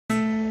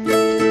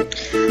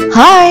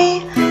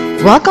Hi!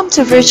 Welcome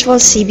to Virtual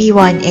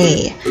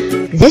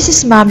CB1A. This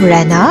is Ma'am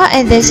Rena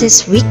and this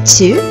is Week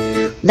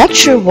 2,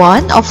 Lecture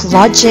 1 of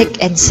Logic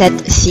and Set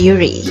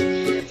Theory.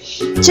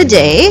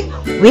 Today,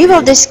 we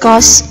will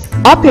discuss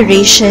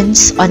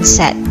operations on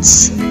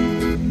sets.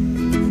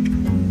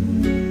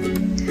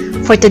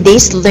 For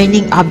today's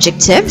learning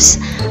objectives,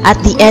 at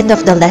the end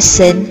of the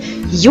lesson,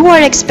 you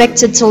are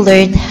expected to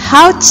learn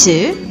how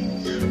to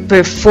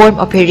perform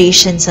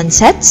operations on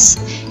sets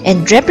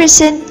and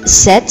represent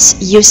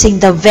sets using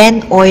the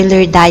Venn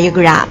Euler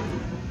diagram.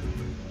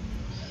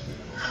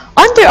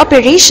 Under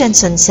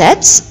operations on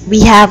sets, we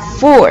have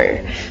 4.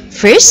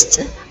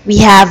 First, we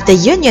have the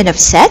union of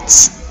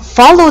sets,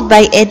 followed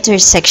by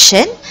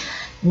intersection.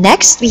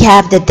 Next, we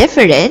have the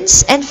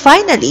difference, and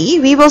finally,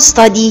 we will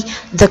study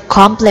the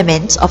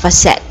complement of a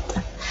set.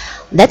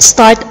 Let's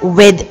start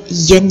with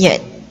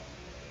union.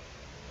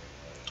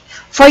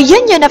 For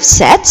union of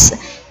sets,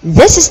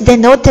 this is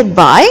denoted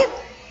by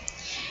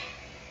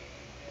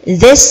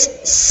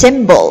this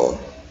symbol.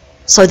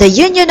 So the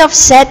union of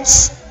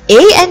sets A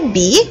and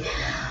B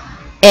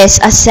is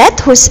a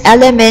set whose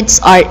elements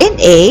are in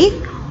A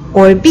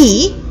or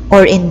B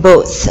or in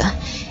both.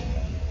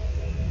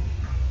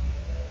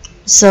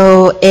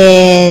 So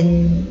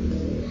in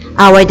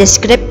our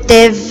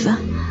descriptive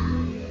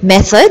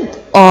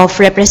method of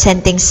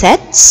representing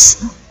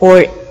sets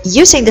or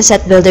using the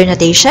set builder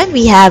notation,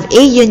 we have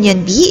A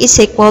union B is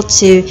equal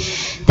to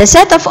the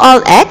set of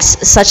all x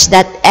such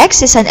that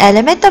x is an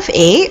element of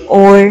A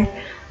or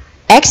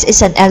x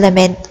is an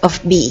element of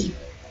B.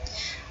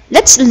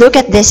 Let's look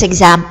at this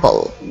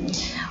example.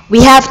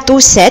 We have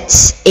two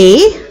sets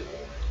A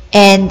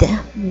and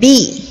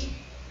B.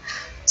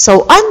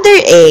 So under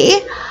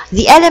A,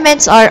 the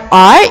elements are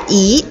R,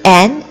 E,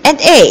 N, and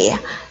A.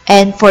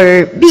 And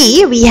for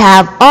B, we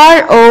have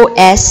R, O,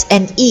 S,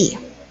 and E.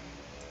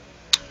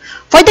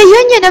 For the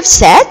union of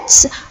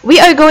sets, we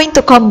are going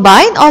to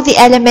combine all the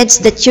elements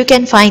that you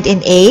can find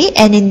in A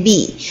and in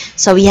B.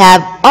 So we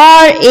have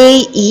R,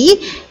 A,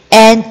 E,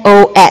 and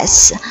O,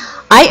 S.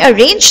 I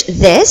arranged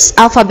this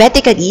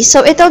alphabetically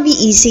so it will be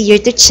easier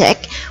to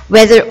check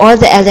whether all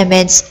the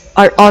elements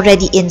are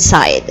already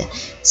inside.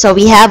 So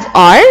we have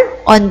R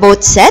on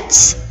both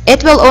sets.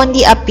 It will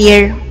only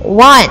appear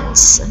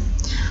once,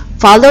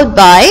 followed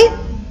by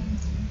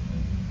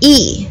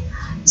E.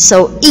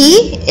 So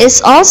E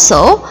is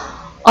also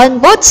on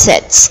both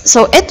sets,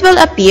 so it will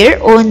appear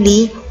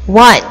only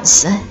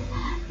once.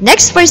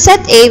 Next, for set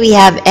A, we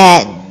have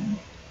N.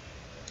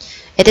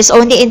 It is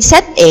only in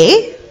set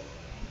A.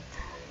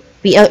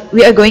 We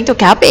are going to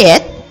copy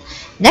it.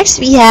 Next,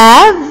 we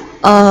have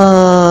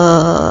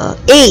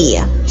A.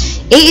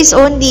 A is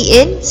only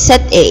in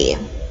set A.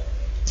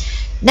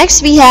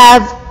 Next, we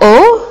have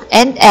O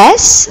and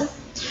S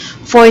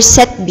for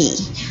set B.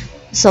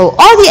 So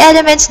all the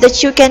elements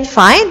that you can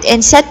find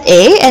in set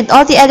A and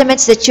all the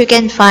elements that you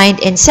can find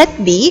in set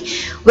B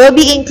will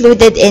be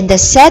included in the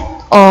set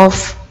of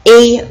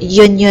A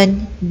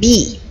union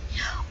B.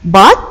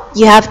 But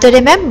you have to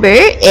remember,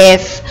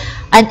 if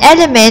an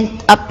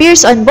element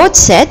appears on both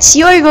sets,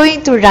 you are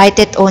going to write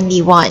it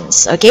only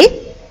once,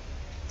 okay?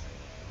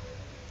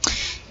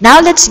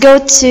 Now let's go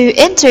to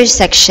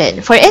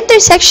intersection. For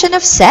intersection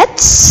of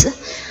sets,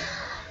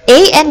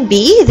 A and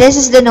B, this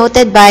is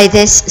denoted by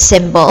this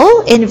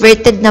symbol.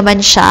 Inverted naman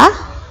siya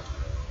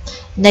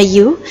na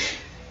U.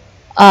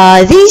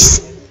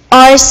 These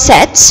are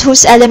sets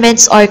whose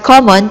elements are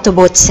common to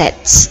both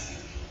sets.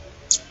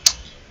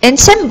 In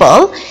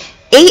symbol,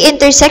 A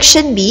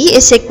intersection B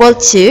is equal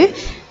to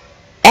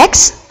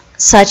X,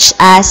 such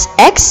as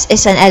X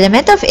is an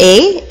element of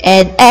A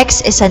and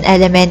X is an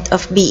element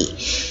of B.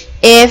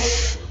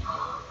 If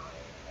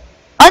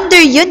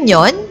under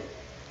union,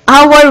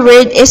 our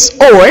word is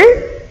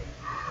OR,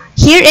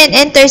 here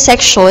in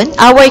intersection,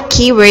 our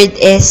keyword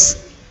is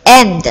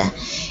AND.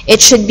 It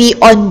should be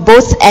on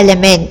both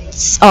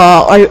elements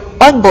or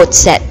on both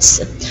sets.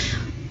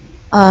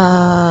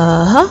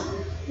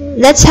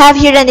 Let's have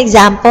here an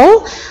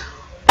example.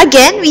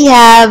 Again, we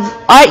have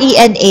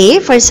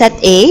RENA for set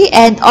A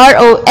and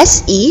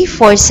ROSE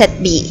for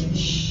set B.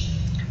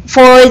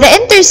 For the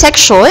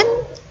intersection,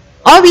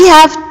 all we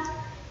have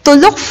to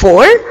look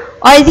for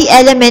are the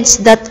elements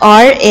that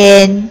are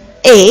in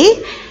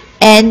A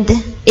and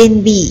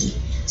in B.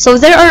 So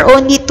there are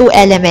only two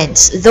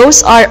elements.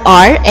 Those are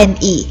R and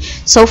E.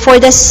 So for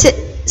the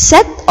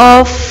set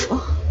of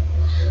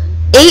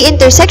A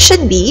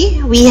intersection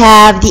B, we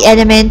have the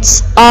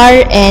elements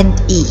R and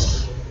E.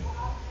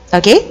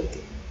 Okay?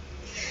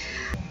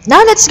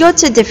 Now let's go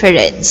to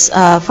difference.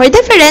 For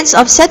difference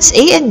of sets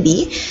A and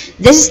B,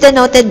 this is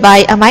denoted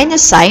by a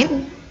minus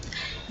sign.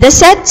 The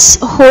sets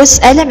whose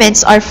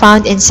elements are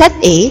found in set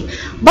A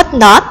but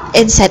not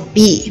in set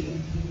B.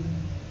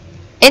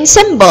 In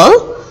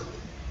symbol,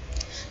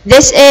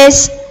 this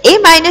is A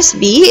minus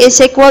B is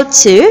equal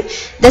to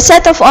the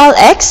set of all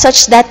x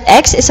such that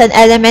x is an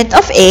element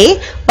of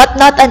A but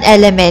not an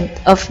element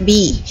of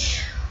B.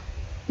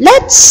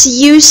 Let's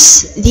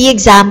use the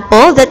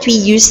example that we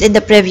used in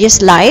the previous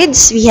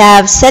slides. We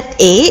have set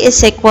A is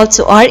equal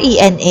to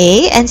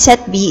RENA and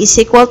set B is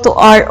equal to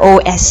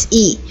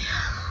ROSE.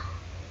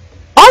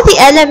 All the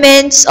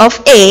elements of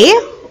A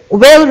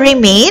will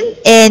remain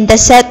in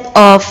the set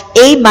of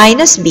A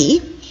minus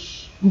B,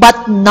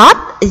 but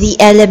not the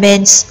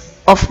elements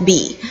of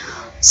B.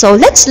 So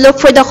let's look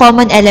for the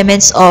common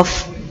elements of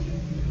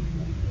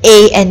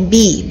A and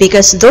B,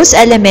 because those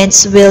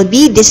elements will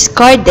be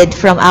discarded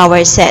from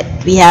our set.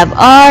 We have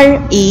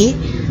RE.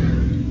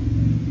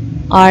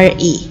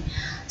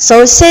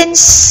 So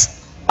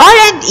since R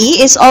and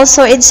E is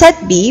also in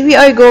set B, we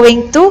are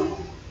going to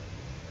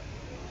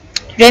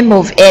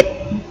remove it.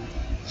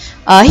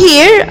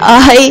 Here,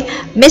 I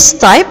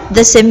mistyped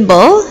the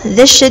symbol.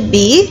 This should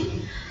be,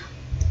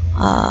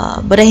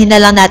 burahin na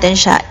lang natin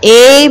siya.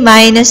 A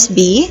minus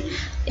B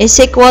is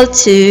equal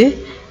to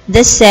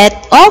the set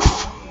of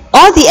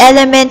all the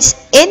elements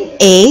in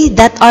A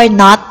that are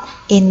not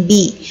in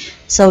B.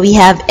 So we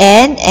have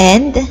N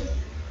and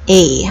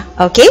A.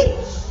 Okay?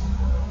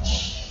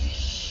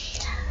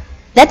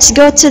 Let's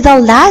go to the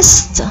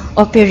last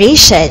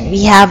operation.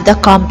 We have the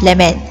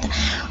complement.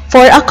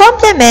 For a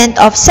complement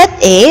of set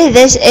A,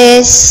 this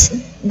is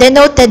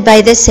denoted by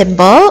this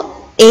symbol,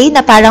 A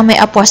na parang may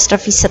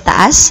apostrophe sa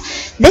taas.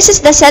 This is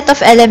the set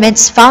of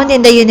elements found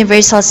in the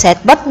universal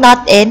set but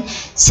not in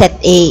set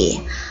A.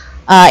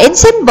 In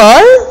symbol,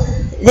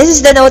 this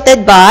is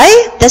denoted by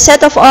the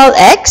set of all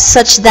x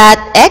such that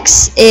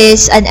x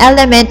is an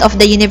element of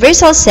the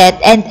universal set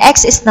and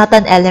x is not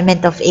an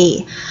element of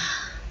A.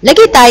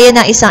 Lagay tayo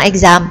ng isang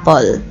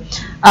example.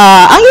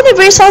 Ang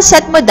universal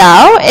set mo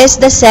daw is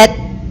the set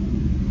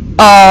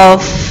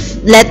of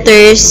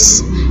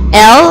letters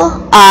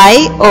L,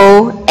 I,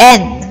 O,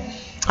 N.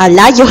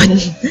 Layon.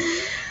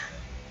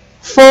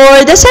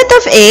 For the set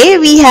of A,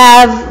 we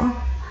have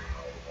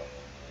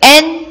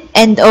N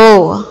and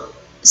O.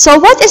 So,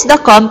 what is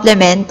the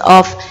complement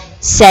of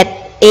set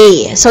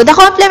A? So, the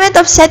complement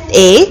of set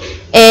A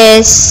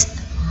is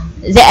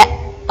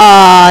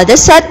the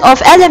set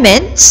of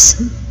elements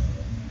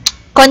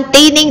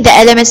containing the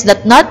elements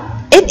that not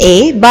in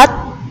A but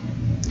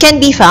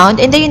can be found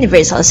in the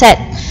universal set.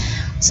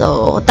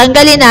 So,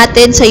 tanggalin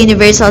natin sa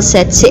universal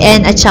set si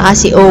N at saka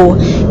si O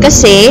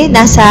kasi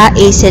nasa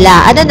A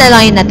sila. Ano na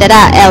lang yung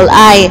natira?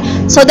 Li.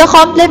 So, the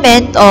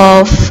complement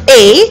of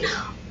A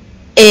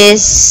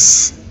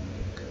is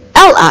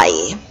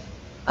Li.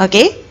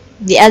 Okay?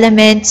 The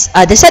elements,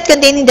 the set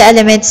containing the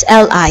elements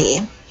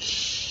Li.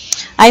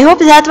 I hope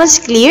that was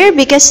clear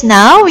because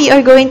now we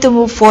are going to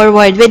move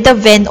forward with the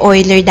Venn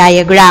Euler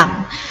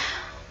diagram.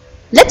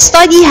 Let's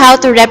study how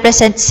to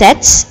represent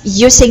sets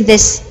using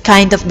this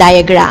kind of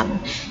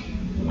diagram.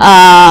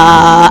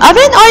 A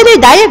Venn Euler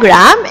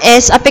diagram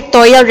is a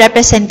pictorial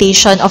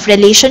representation of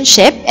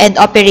relationship and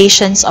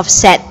operations of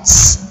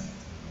sets.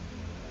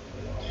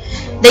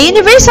 The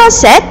universal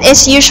set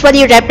is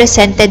usually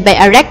represented by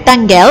a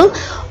rectangle,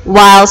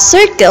 while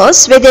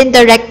circles within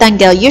the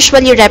rectangle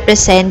usually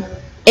represent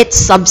its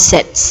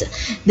subsets.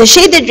 The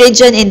shaded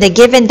region in the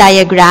given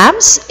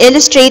diagrams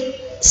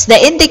illustrates the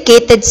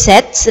indicated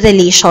sets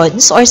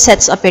relations or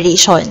sets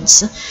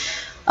operations.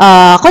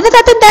 Kung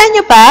natatandaan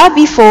nyo pa,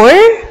 before,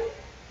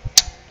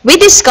 we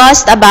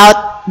discussed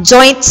about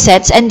joint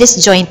sets and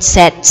disjoint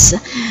sets.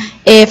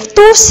 If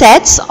two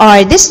sets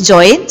are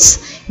disjoints,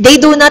 they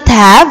do not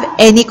have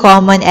any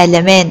common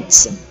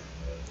elements.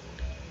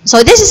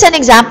 So this is an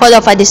example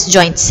of a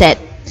disjoint set.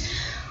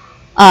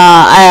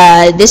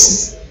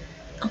 This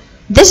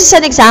is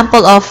an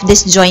example of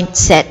disjoint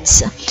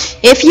sets.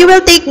 If you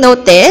will take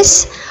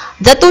notice,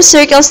 the two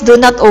circles do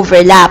not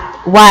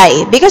overlap.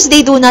 Why? Because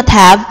they do not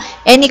have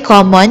any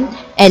common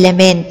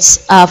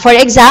elements. For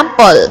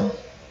example,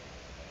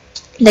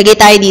 lagay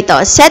tayo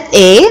dito. Set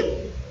A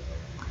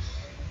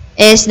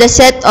is the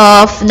set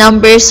of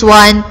numbers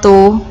 1,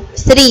 2,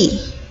 3.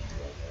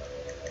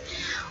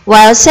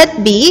 While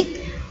set B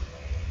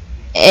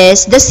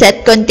is the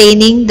set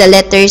containing the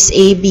letters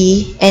A,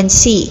 B, and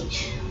C.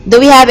 Do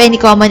we have any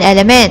common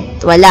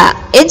element? Wala.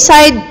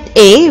 Inside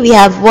A, we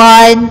have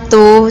 1,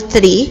 2,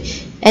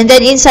 3. And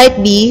then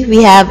inside B,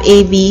 we have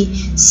A, B,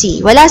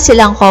 C. Wala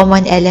silang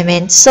common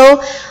elements.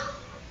 So,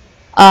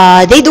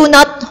 they do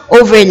not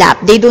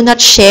overlap. They do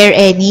not share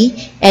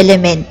any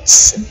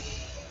elements.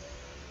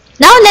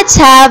 Now, let's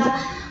have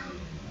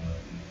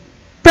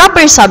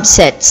proper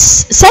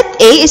subsets. Set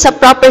A is a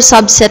proper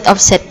subset of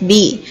set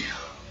B.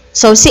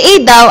 So, si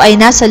A daw ay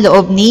nasa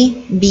loob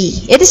ni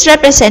B. It is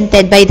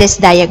represented by this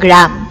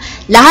diagram.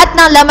 Lahat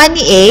ng laman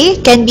ni A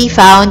can be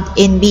found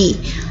in B.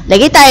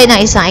 Lagay tayo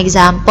ng isang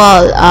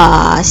example.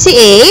 Si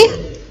A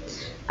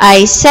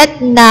ay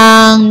set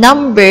ng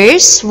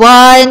numbers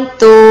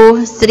 1,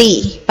 2,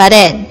 3 pa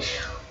rin.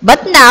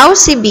 But now,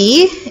 si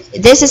B,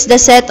 this is the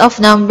set of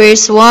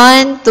numbers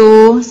 1,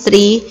 2,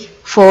 3,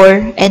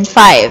 4, and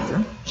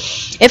 5.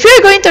 If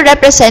you're going to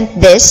represent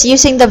this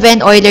using the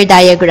Venn Euler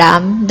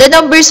diagram, the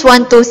numbers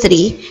 1, 2,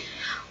 3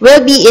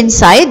 will be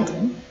inside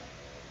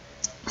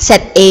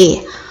set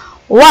A.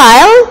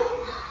 While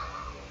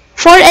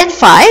 4 and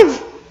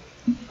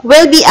 5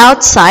 will be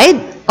outside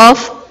of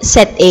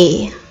set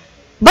A.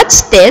 But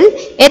still,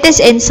 it is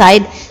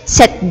inside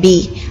set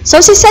B. So,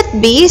 si set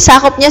B,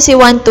 sakop niya si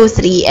 1, 2,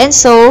 3. And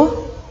so,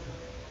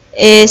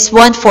 is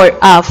 4,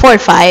 5.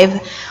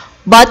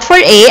 But for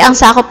A, ang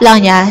sakop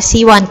lang niya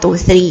si 1, 2,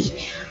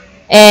 3.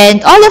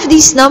 And all of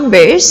these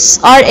numbers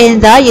are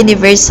in the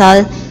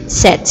universal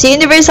set. Si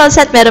universal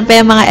set, meron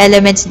pa yung mga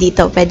elements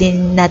dito. Pwede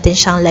natin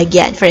siyang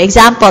lagyan. For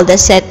example, the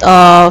set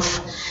of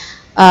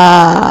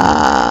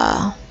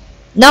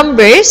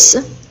numbers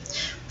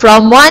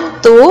from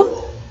 1 to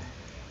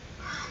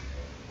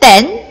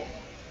 10.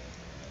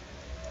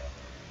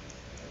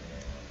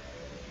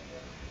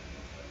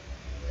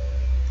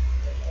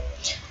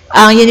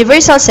 Ang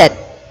universal set.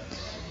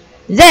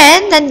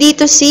 Then,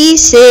 nandito si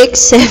 6,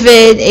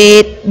 7,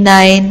 8,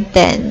 9,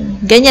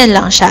 10. Ganyan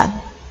lang siya.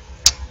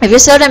 If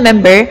you still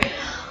remember,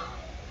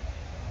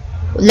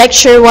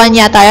 lecture 1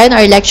 yata yun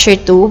or lecture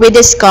 2, we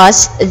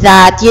discussed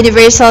that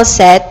universal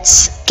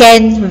sets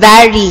can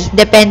vary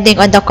depending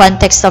on the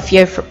context of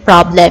your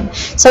problem.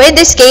 So, in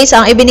this case,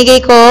 ang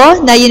ibinigay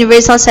ko na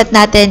universal set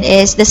natin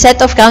is the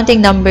set of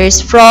counting numbers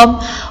from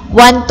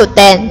 1 to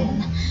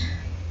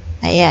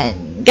 10. Ayan.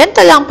 Ganito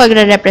lang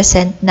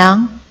pagre-represent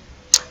ng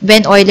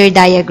Venn Euler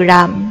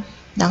diagram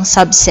ng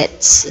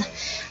subsets.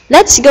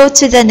 Let's go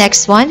to the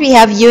next one. We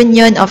have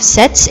union of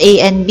sets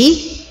A and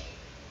B.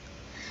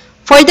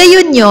 For the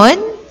union,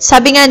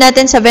 sabi nga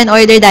natin sa Venn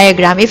Euler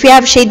diagram, if you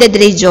have shaded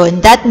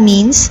region, that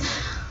means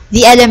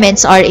the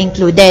elements are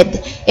included.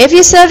 If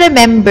you still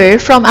remember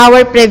from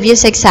our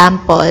previous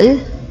example,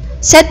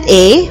 set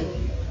A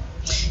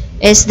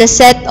is the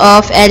set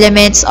of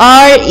elements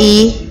R,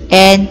 E,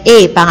 and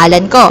A,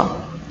 pangalan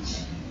ko.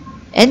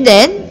 And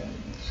then,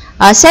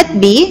 set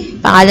B,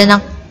 pangalan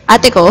ng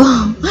ate ko,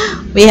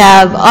 we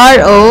have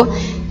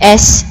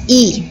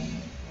R-O-S-E.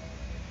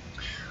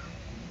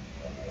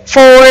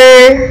 For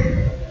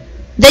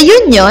the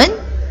union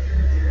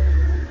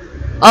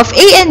of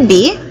A and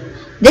B,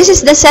 this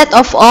is the set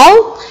of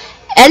all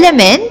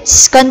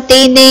elements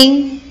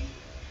containing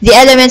the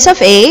elements of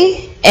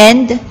A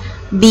and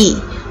B.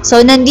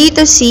 So,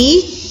 nandito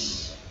si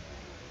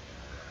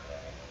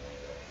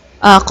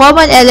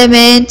common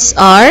elements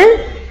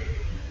R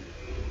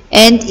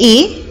and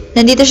E,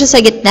 nandito siya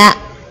sa gitna.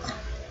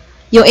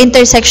 Yung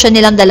intersection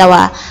nilang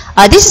dalawa.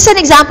 This is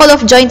an example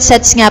of joint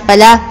sets nga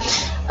pala.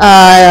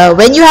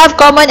 When you have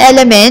common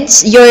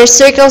elements, your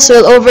circles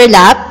will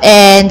overlap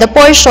and the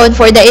portion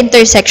for the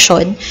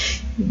intersection,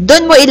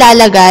 dun mo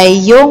ilalagay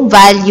yung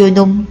value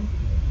ng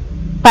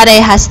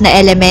parehas na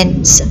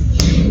elements.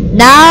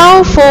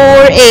 Now,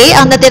 for A,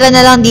 ang natira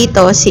na lang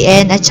dito, si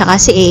N at saka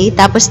si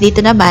A. Tapos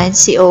dito naman,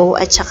 si O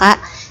at saka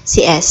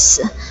si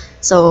S.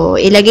 So,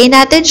 ilagay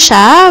natin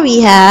siya.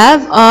 We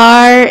have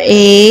R,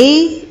 A,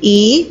 E,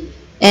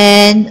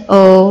 and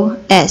O,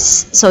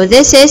 S. So,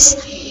 this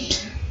is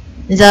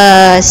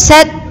the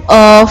set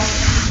of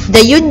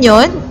the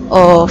union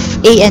of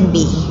A and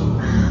B.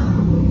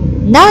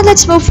 Now,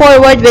 let's move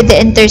forward with the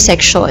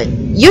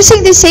intersection.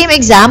 Using the same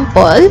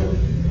example,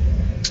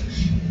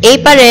 A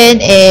pa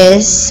rin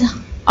is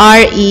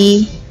R,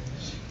 E,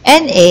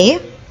 and A.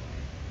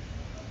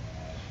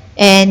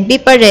 And B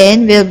pa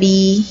rin will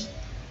be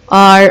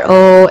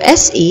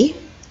R-O-S-E.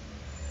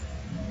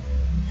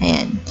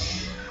 Ayan.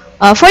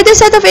 For the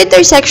set of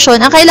intersection,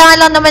 ang kailangan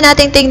lang naman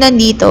natin tingnan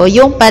dito,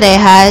 yung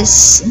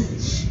parehas.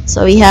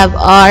 So, we have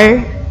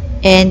R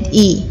and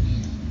E.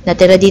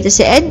 Natira dito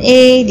si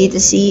NA, dito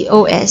si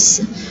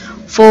OS.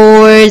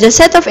 For the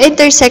set of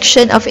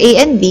intersection of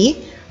A and B,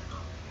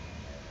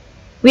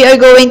 we are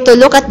going to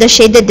look at the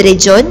shaded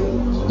region,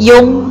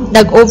 yung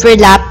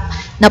nag-overlap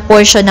na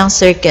portion ng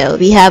circle.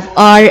 We have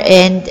R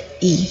and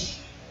E.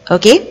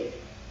 Okay?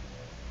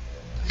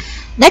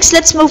 Next,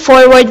 let's move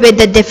forward with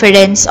the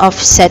difference of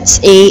sets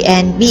A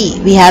and B.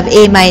 We have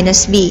A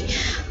minus B.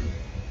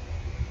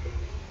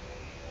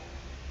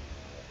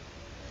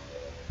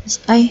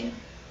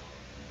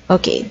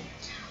 Okay.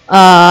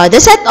 The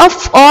set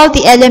of all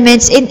the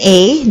elements in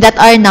A that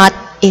are not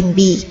in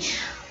B.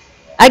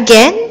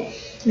 Again,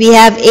 we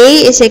have A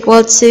is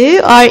equal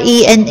to R,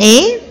 E, and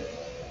A,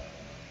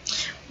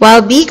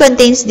 while B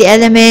contains the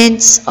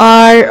elements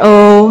R,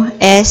 O,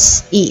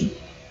 S, E.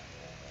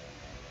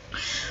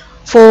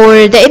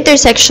 For the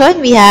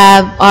intersection, we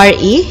have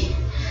RE,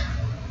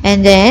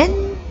 and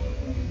then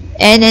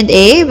N and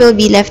A will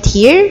be left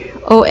here,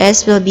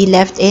 OS will be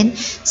left in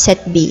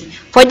set B.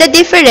 For the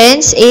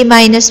difference, A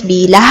minus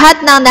B,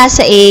 lahat ng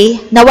nasa A,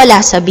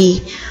 nawala sa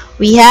B.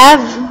 We have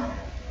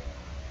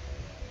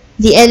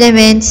the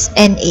elements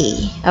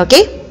NA.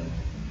 Okay?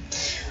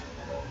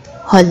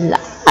 Hala.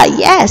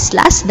 Yes,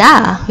 last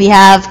na. We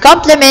have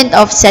complement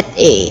of set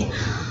A.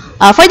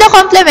 For the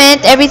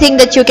complement, everything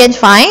that you can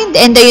find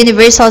in the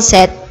universal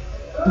set,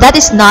 that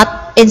is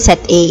not in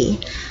set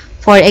A.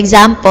 For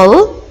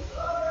example,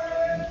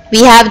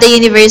 we have the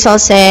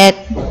universal set.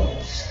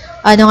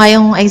 Ano nga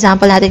yung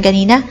example natin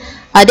kanina?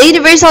 The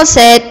universal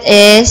set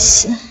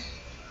is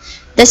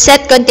the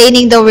set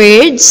containing the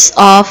words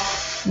of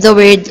the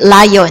word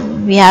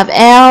lion. We have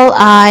L,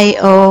 I,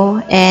 O,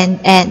 and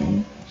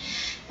N.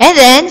 And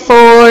then,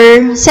 for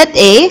set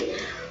A,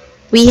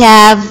 we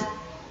have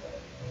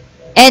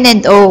N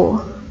and O.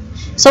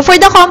 So, for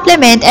the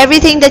complement,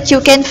 everything that you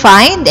can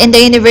find in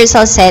the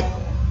universal set,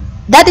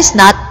 that is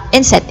not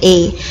in set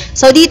A.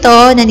 So,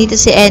 dito, nandito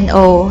si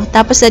NO.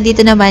 Tapos,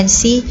 nandito naman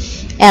si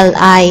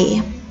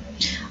Li.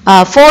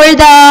 For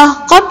the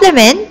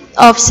complement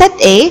of set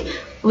A,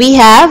 we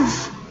have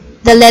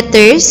the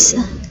letters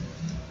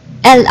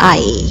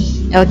Li.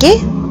 Okay?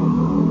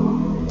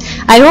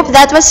 I hope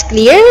that was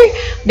clear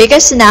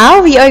because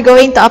now we are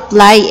going to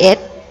apply it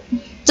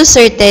to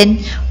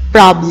certain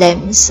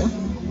problems.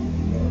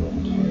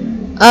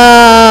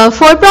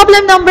 For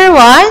problem number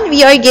 1,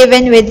 we are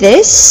given with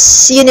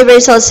this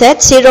universal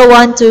set 0,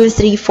 1, 2,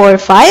 3, 4,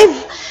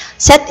 5.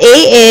 Set A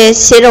is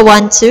 0,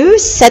 1, 2.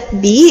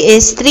 Set B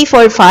is 3,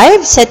 4,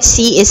 5. Set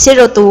C is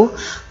 0, 2,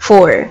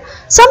 4.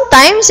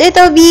 Sometimes it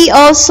will be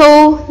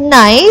also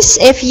nice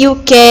if you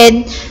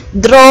can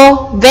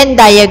draw Venn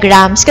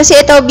diagrams kasi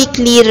it will be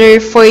clearer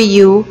for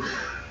you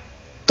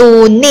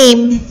to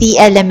name the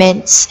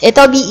elements. It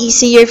will be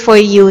easier for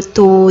you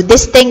to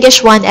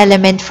distinguish one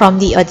element from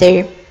the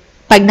other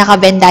pag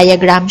naka-Venn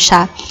diagram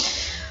siya.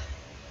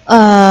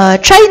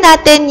 Try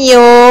natin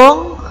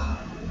yung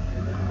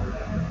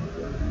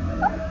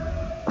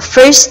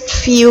first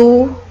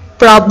few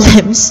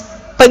problems.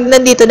 Pag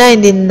nandito na,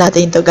 hindi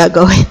natin ito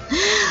gagawin.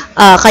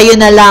 Kayo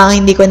na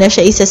lang, hindi ko na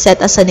siya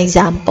isa-set as an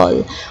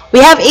example.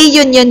 We have A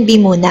union B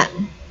muna.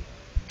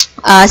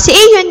 Si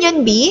A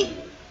union B,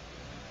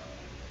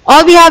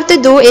 all we have to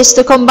do is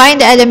to combine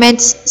the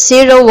elements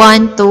 0,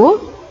 1,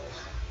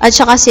 2, at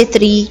saka si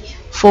 3,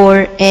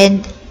 4,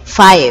 and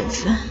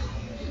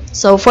 5.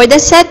 So, for the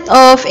set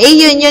of A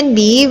union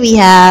B, we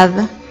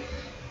have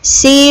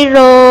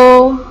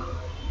 0,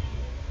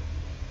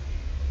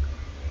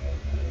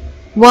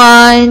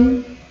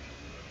 1,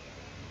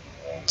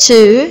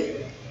 2,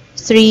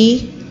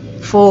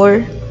 3,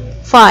 4,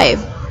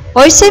 5.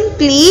 Or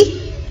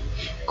simply,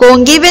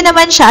 kung given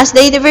naman siya as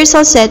the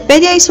universal set,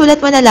 pwede ay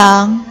sulat mo na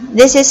lang,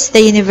 this is the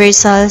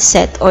universal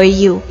set or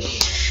U.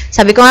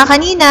 Sabi ko nga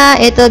kanina,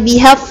 it will be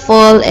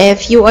helpful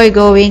if you are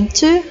going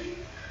to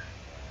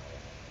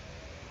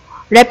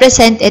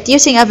represent it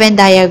using a Venn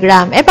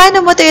diagram.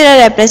 Paano mo ito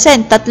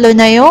i-represent? Tatlo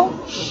na yung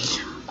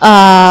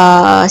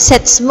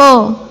sets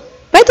mo.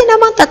 Pwede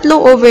namang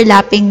tatlo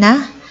overlapping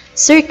na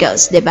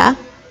circles, di ba?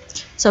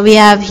 So, we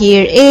have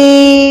here A,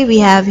 we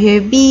have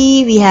here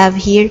B, we have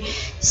here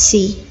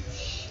C.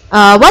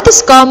 What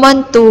is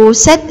common to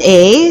set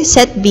A,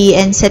 set B,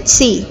 and set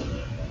C?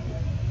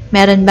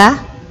 Meron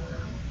ba?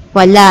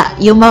 Wala.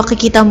 Yung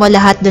makikita mo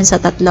lahat dun sa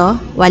tatlo?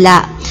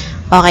 Wala.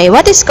 Okay,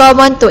 what is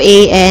common to A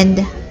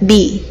and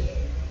B?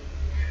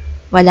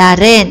 Wala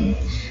rin.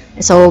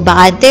 So,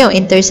 bakante yung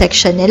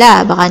intersection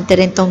nila. Bakante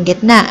rin tong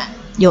gitna.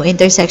 Yung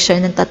intersection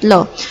ng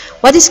tatlo.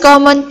 What is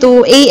common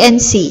to A and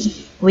C?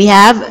 We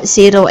have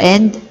 0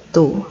 and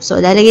 2. So,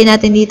 lalagyan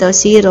natin dito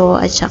 0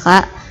 at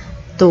saka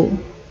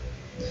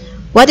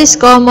 2. What is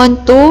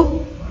common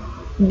to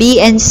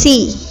B and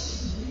C?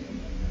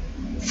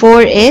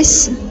 4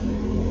 is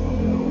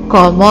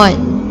common.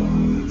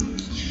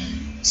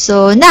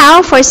 So,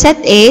 now, for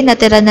set A,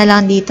 natira na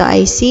lang dito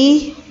ay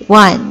si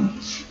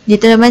 1.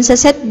 Dito naman sa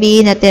set B,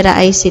 natira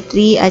ay si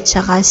 3 at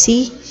saka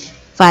si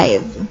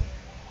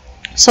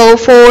 5. So,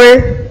 for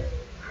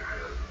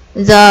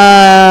the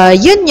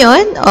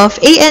union of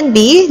A and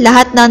B,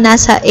 lahat na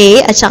nasa A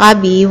at saka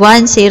B,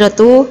 1, 0,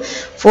 2,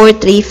 4,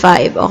 3,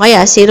 5. O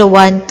kaya, 0,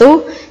 1,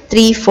 2,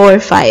 3,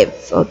 4,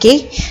 5.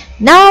 Okay?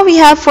 Now,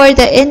 we have for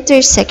the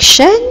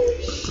intersection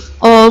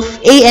of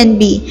A and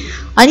B.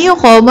 Ano yung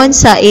common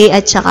sa A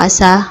at saka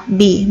sa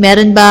B?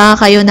 Meron ba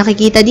kayo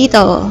nakikita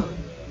dito?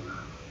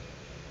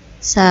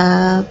 Sa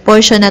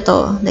portion na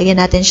to.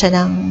 Lagyan natin siya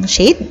ng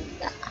shade.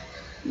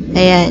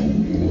 Ayan.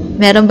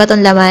 Meron ba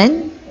tong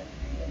laman?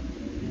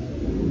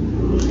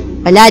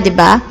 Wala, di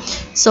ba?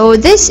 So,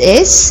 this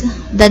is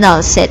the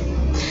null set.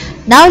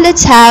 Now,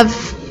 let's have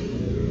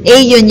A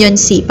union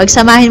C.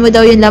 Pagsamahin mo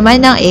daw yung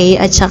laman ng A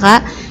at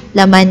saka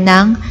laman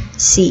ng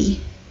C.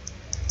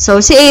 So,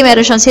 si A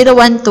meron siyang 0,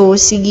 1, 2.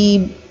 Si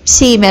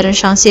C meron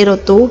siyang 0,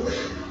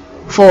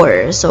 2,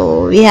 4.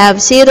 So, we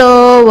have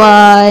 0,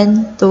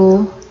 1,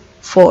 2,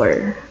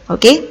 4.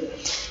 Okay?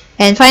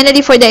 And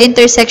finally, for the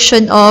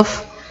intersection of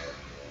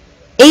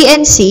A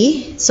and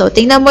C, so,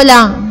 tingnan mo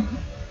lang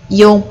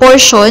yung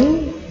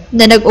portion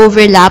na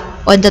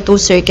nag-overlap on the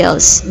two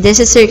circles. This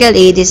is circle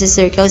A, this is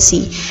circle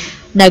C.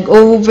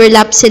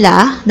 Nag-overlap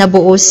sila,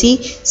 nabuo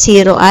si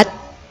 0 at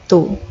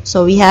 2.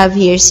 So, we have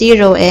here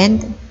 0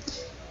 and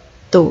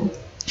 2.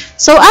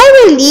 So, I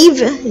will leave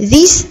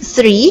these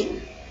three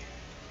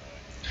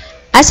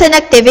as an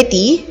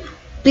activity.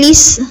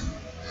 Please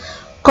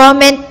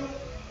comment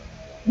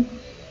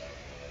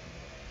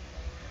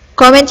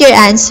your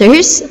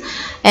answers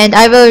and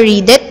I will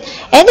read it.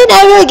 And then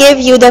I will give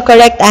you the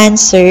correct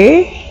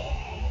answer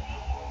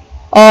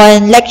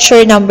on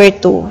lecture number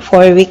 2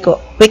 for week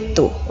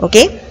 2.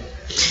 Okay?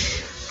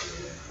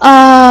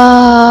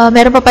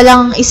 Meron pa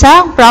palang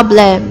isang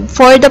problem.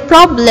 For the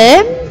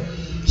problem,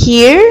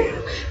 here,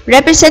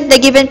 Represent the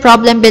given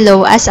problem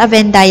below as a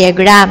Venn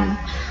diagram.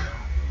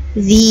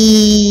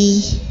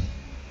 The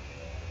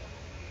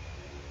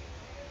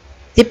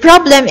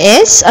problem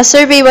is, a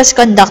survey was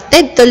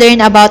conducted to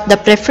learn about the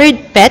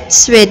preferred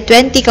pets with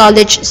 20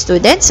 college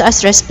students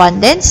as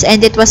respondents,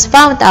 and it was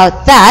found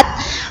out that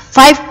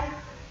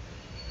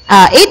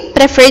 8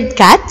 preferred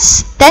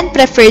cats, 10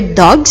 preferred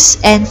dogs,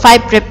 and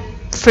 5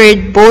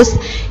 preferred both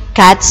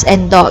cats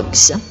and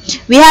dogs.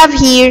 We have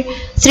here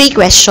 3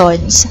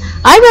 questions.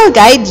 I will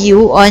guide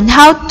you on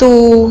how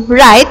to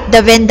write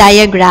the Venn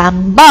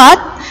diagram, but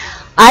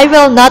I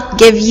will not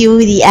give you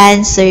the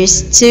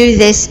answers to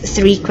these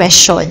 3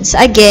 questions.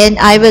 Again,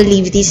 I will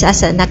leave this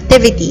as an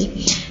activity.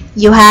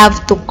 You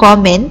have to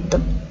comment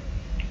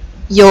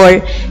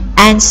your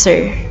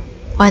answer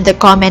on the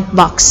comment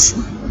box.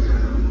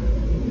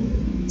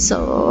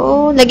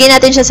 So, lagyan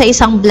natin siya sa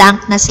isang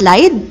blank na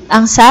slide.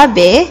 Ang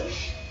sabi,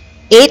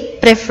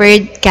 8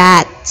 preferred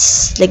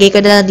cats. Lagay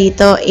ko na lang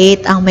dito,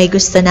 8 ang may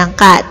gusto ng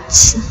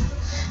cats.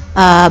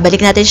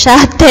 Balik natin siya,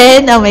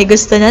 10 ang may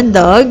gusto ng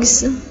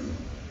dogs.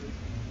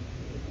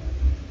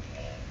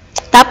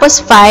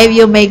 Tapos 5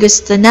 yung may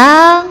gusto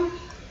ng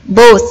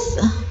both.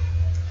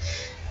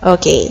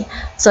 Okay.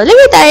 So,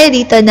 lagay tayo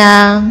dito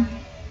ng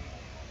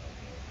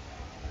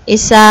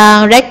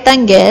isang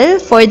rectangle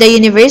for the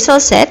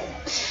universal set.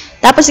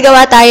 Tapos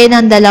gawa tayo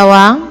ng 2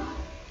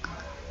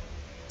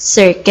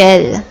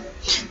 circle.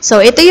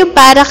 So, ito yung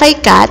para kay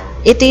cat,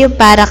 ito yung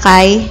para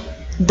kay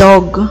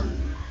dog.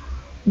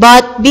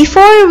 But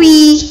before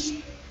we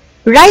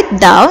write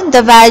down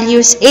the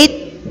values 8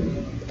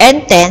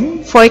 and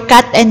 10 for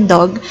cat and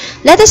dog,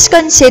 let us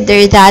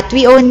consider that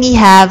we only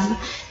have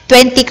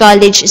 20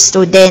 college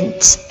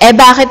students.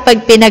 Bakit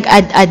pag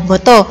pinag-add-add mo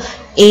to?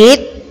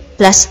 8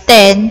 plus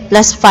 10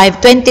 plus 5,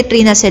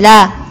 23 na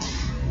sila.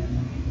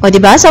 O,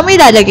 diba? So, may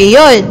ilalagay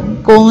yun.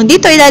 Kung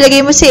dito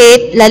ilalagay mo si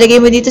 8, ilalagay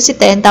mo dito si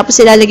 10, tapos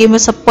ilalagay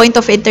mo sa point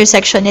of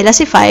intersection nila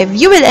si 5,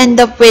 you will end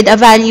up with a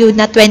value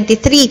na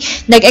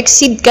 23.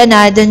 Nag-exceed ka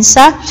na dun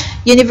sa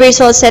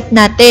universal set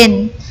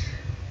natin.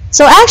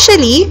 So,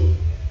 actually,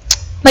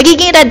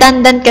 magiging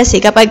redundant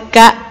kasi kapag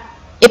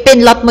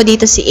ipinlot mo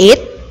dito si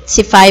 8,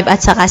 si 5,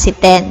 at saka si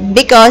 10.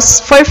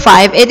 Because for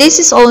 5,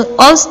 this is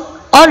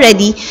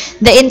already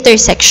the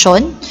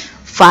intersection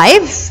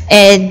 5.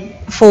 And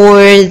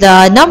for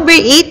the number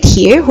 8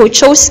 here, who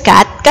chose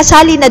cat,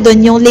 kasali na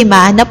dun yung 5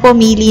 na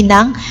pumili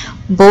ng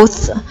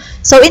both.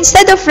 So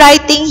instead of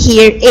writing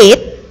here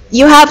 8,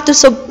 you have to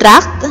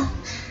subtract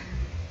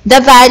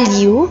the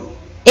value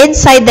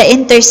inside the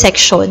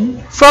intersection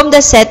from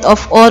the set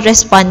of all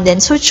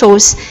respondents who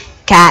chose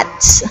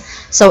cats.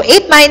 So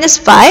 8 minus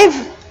 5,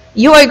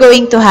 you are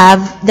going to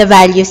have the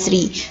value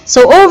 3.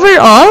 So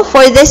overall,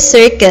 for this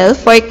circle,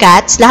 for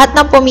cats, lahat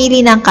ng pumili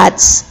ng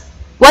cats,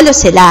 8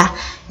 sila.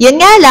 Yun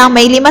nga lang,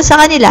 may 5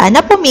 sa kanila na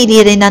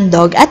pumili rin ng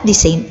dog at the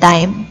same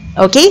time.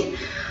 Okay?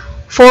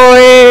 For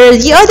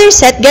the other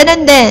set,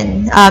 ganun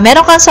din.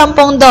 Meron kang 10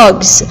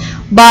 dogs,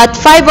 but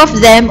 5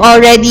 of them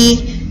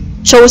already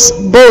chose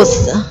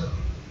both.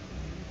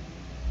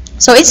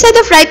 So instead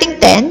of writing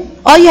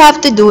 10, all you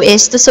have to do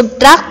is to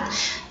subtract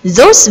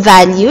those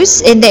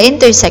values in the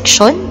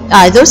intersection,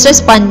 those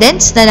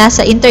respondents na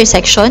nasa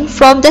intersection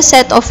from the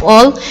set of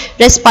all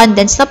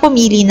respondents na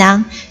pumili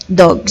ng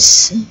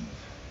dogs.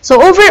 So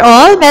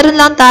overall, meron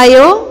lang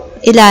tayo,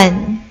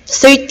 ilan?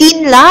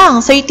 13 lang.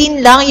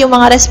 13 lang yung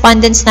mga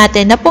respondents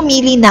natin na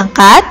pumili ng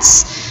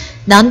cats,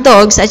 ng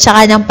dogs, at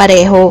saka ng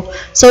pareho.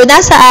 So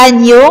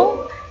nasaan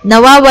yung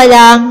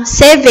nawawalang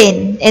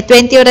 7?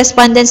 20 yung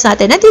respondents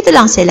natin, nandito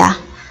lang sila.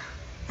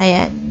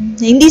 Ayan.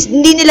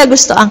 Hindi nila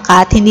gusto ang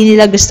cat, hindi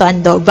nila gusto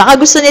ang dog. Baka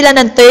gusto nila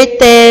ng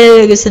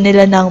turtle, gusto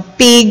nila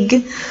ng pig,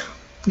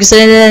 gusto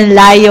nila ng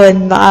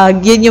lion. Baka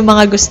yun yung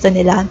mga gusto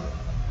nila.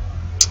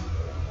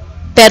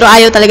 Pero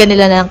ayaw talaga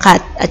nila ng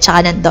cat at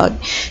saka ng dog.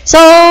 So,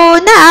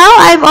 now,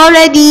 I've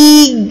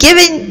already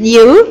given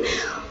you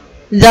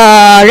the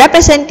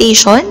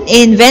representation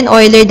in Venn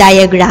Euler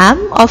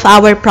diagram of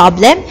our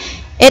problem.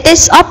 It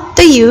is up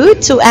to you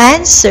to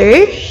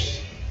answer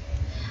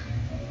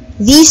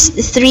these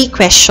 3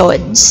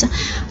 questions.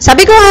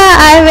 Sabi ko nga,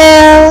 I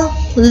will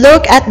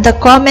look at the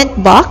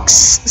comment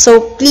box.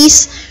 So,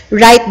 please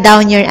write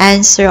down your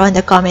answer on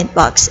the comment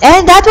box.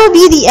 And that will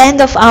be the end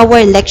of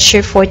our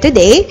lecture for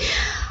today.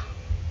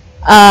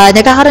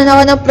 Nagkakaroon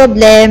ako ng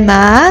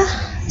problema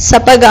sa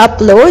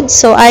pag-upload.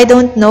 So, I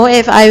don't know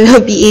if I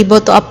will be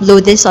able to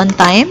upload this on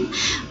time.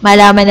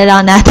 Malaman na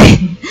lang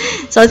natin.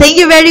 So,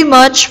 thank you very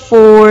much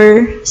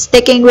for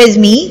sticking with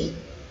me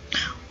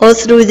all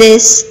through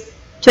this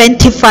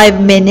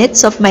 25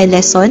 minutes of my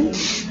lesson.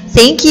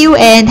 Thank you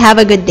and have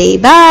a good day.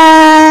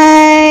 Bye!